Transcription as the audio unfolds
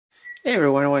Hey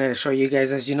everyone, I wanted to show you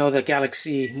guys, as you know, the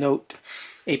Galaxy Note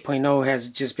 8.0 has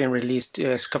just been released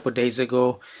a couple days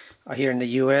ago here in the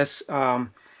US.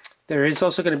 There is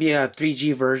also going to be a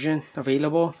 3G version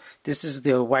available. This is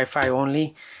the Wi-Fi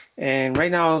only. And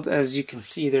right now, as you can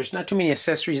see, there's not too many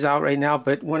accessories out right now,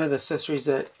 but one of the accessories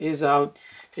that is out,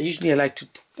 that usually I like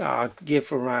to give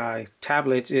for my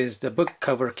tablets, is the book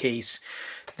cover case.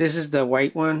 This is the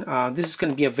white one. This is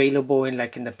going to be available in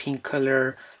the pink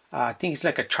color. I think it's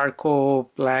like a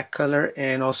charcoal black color,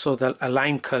 and also a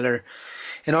lime color.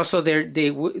 And also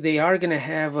they are gonna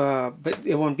have but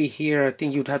it won't be here. I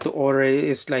think you'd have to order it.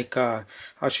 It's like I'll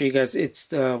show you guys. It's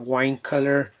the wine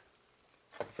color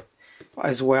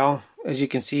as well, as you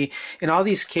can see. In all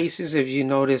these cases, if you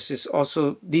notice, is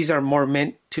also these are more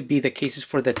meant to be the cases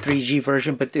for the 3G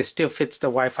version, but this still fits the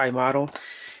Wi-Fi model.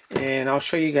 And I'll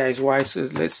show you guys why. So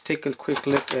let's take a quick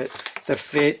look at the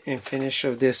fit and finish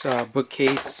of this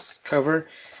bookcase cover.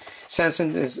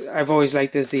 Samsung is, I've always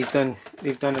liked this. They've done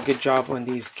a good job on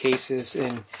these cases,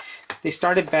 and they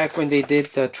started back when they did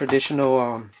the traditional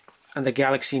on the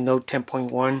Galaxy Note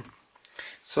 10.1.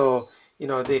 So you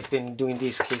know, they've been doing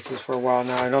these cases for a while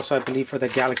now, and also I believe for the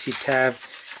Galaxy Tab,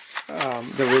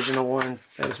 the original one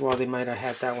as well, they might have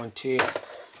had that one too.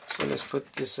 So let's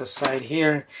put this aside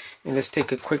here, and let's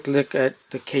take a quick look at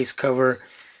the case cover.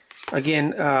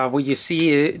 Again, what you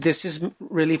see, this is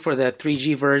really for the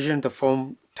 3G version, the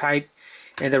foam type.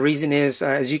 And the reason is,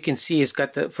 as you can see, it's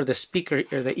got for the speaker,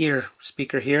 or the ear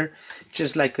speaker here,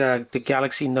 just like the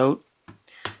Galaxy Note.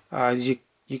 As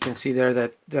you can see there,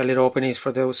 that the little openings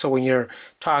for those. So when you're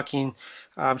talking,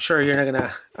 I'm sure you're not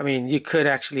gonna. I mean, you could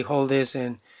actually hold this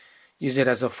and use it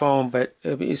as a phone, but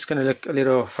it's going to look a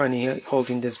little funny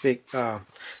holding this big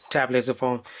tablet as a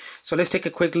phone. So let's take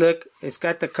a quick look. It's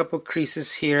got a couple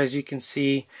creases here, as you can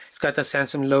see. It's got the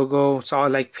Samsung logo. It's all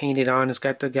like painted on. It's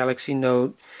got the Galaxy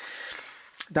Note.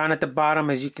 Down at the bottom,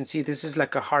 as you can see, this is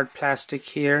like a hard plastic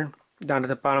here. Down at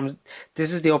the bottom,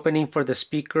 this is the opening for the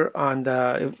speaker on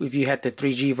the, if you had the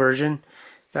 3G version.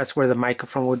 That's where the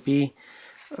microphone would be.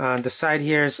 The side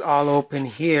here is all open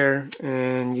here,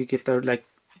 and you get the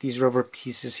these rubber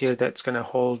pieces here that's going to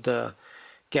hold the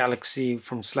Galaxy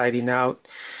from sliding out.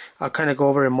 I'll kind of go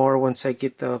over it more once I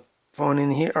get the phone in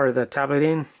here, or the tablet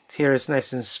in. Here it's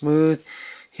nice and smooth.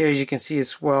 Here, as you can see,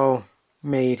 it's well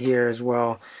made here as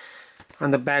well.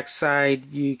 On the back side,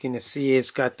 you can see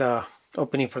it's got the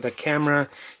opening for the camera.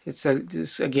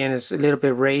 This again is a little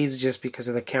bit raised just because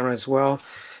of the camera as well.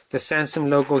 The Samsung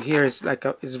logo here is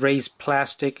is raised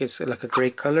plastic. It's like a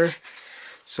gray color.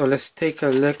 So let's take a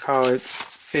look how it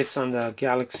fits on the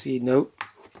Galaxy Note.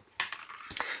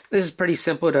 This is pretty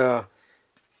simple to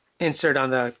insert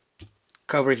on the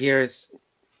cover here. It's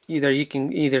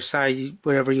either side,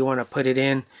 wherever you want to put it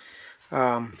in.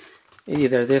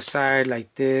 Either this side,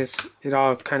 like this. It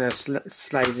all kind of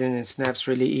slides in and snaps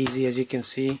really easy, as you can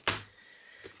see.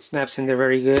 Snaps in there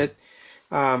very good.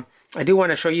 I do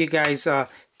want to show you guys,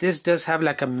 this does have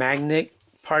like a magnet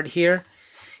part here.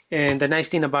 And the nice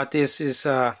thing about this is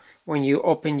when you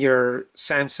open your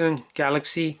Samsung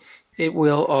Galaxy, it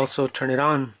will also turn it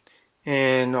on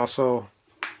and also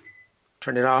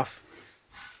turn it off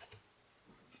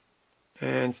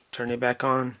and turn it back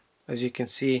on, as you can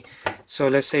see. So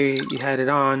let's say you had it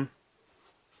on,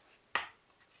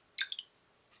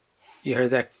 you heard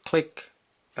that click,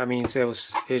 that means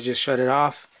it just shut it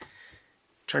off.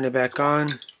 Turn it back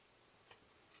on.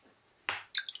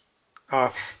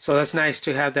 So that's nice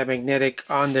to have that magnetic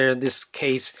on there in this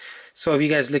case. So if you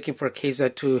guys looking for a case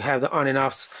to have the on and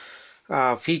off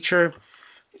feature,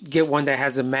 get one that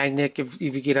has a magnet if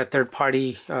you get a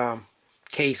third-party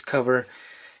case cover.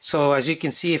 So as you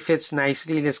can see, it fits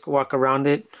nicely. Let's walk around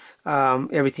it.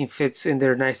 Everything fits in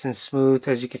there nice and smooth.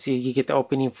 As you can see, you get the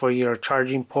opening for your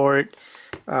charging port.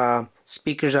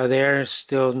 Speakers are there,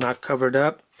 still not covered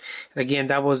up. And again,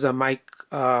 that was a mic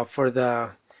for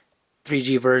the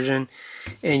 3G version,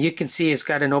 and you can see it's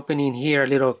got an opening here, a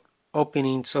little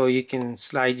opening, so you can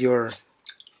slide your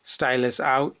stylus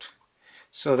out.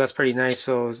 So that's pretty nice.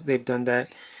 So they've done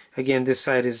that. Again, this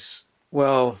side is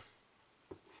well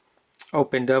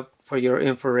opened up for your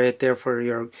infrared there, for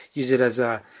your use it as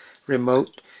a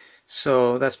remote.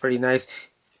 So that's pretty nice.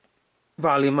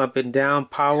 Volume up and down,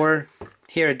 power.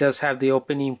 Here it does have the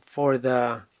opening for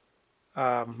the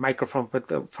microphone, but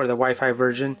for the Wi-Fi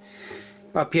version.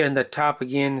 Up here in the top,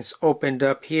 again, it's opened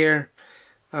up here.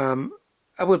 I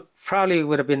would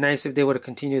have been nice if they would have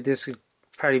continued this. It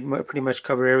pretty much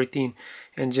cover everything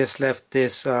and just left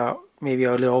this maybe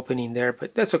a little opening there,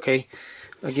 but that's okay.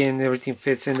 Again, everything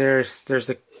fits in there. There's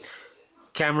the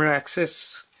camera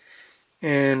access,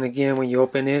 and again, when you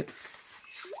open it,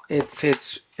 It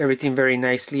fits everything very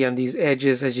nicely on these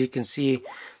edges, as you can see.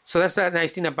 So that's the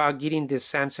nice thing about getting this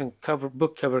Samsung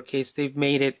book cover case. They've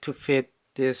made it to fit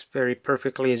this very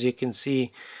perfectly, as you can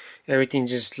see. Everything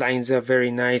just lines up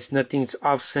very nice. Nothing's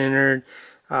off-centered.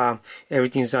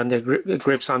 Everything's on there.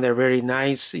 Grips on there very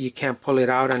nice. You can't pull it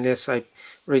out unless I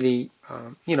really,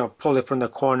 pull it from the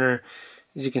corner.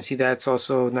 As you can see, that's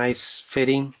also nice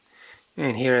fitting,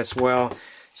 and here as well.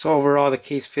 So overall, the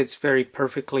case fits very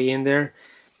perfectly in there.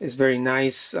 It's very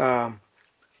nice on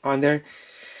there.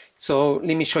 So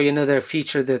let me show you another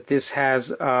feature that this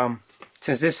has.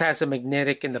 Since this has a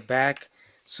magnetic in the back,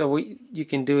 so what you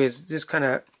can do is this kind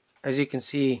of, as you can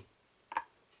see,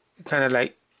 kind of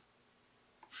like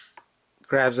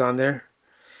grabs on there.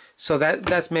 So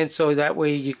that's meant so that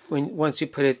way once you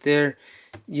put it there,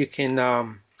 you can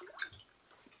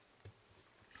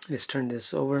let's turn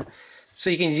this over. So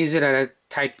you can use it at a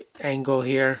tight angle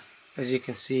here, as you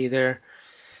can see there.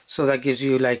 So that gives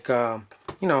you like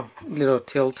little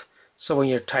tilt. So when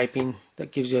you're typing,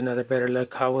 that gives you another better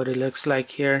look what it looks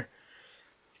like here,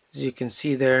 as you can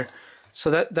see there.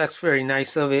 So that's very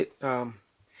nice of it,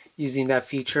 using that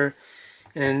feature.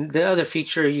 And the other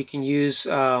feature you can use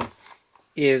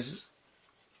is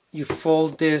you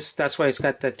fold this. That's why it's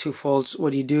got the two folds.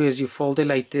 What you do is you fold it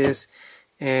like this,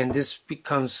 and this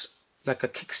becomes like a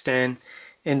kickstand.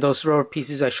 And those rubber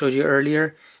pieces I showed you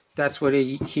earlier, that's what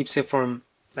it keeps it from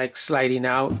like sliding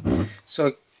out. So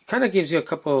it kind of gives you a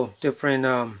couple different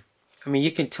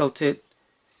you can tilt it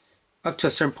up to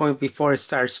a certain point before it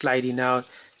starts sliding out.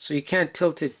 So you can't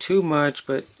tilt it too much,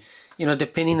 but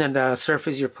depending on the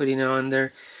surface you're putting it on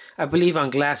there. I believe on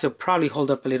glass it'll probably hold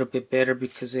up a little bit better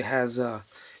because it has the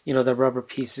rubber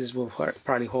pieces will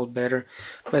probably hold better.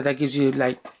 But that gives you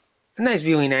like a nice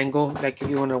viewing angle, like if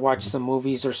you want to watch some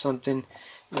movies or something.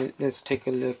 Let's take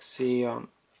a look, see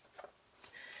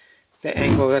the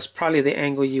angle. That's probably the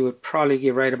angle you would probably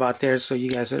get right about there. So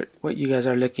what you guys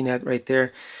are looking at right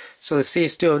there. So see,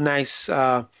 it's still a nice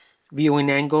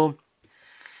viewing angle.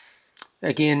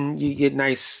 Again, you get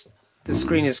nice. The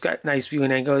screen has got nice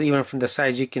viewing angle. Even from the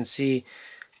sides, you can see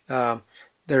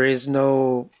there is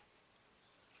no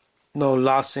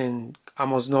loss in,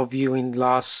 almost no viewing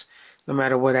loss, no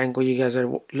matter what angle you guys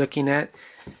are looking at.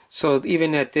 So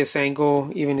even at this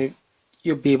angle, even if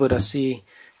you'll be able to see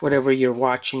whatever you're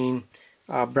watching,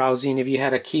 browsing. If you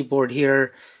had a keyboard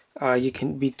here, you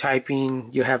can be typing.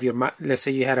 You have your, let's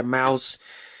say you had a mouse,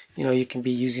 you can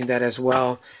be using that as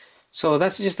well. So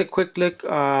that's just a quick look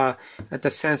at the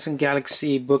Samsung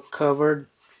Galaxy book cover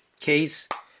case.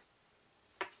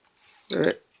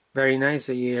 Very nice.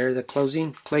 You hear the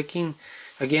clicking.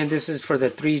 Again, this is for the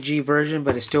 3G version,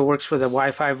 but it still works for the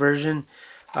Wi-Fi version.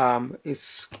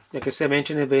 It's, like I said,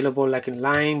 mentioned, available like in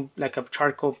lime, like a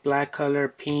charcoal black color,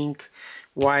 pink,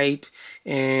 white.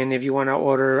 And if you want to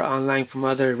order online from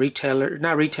other retailers,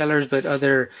 not retailers, but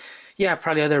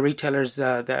probably other retailers,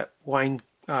 that wine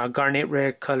garnet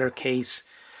red color case.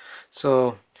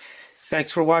 So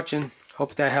thanks for watching.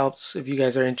 Hope that helps. If you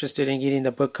guys are interested in getting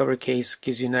the book cover case,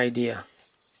 gives you an idea.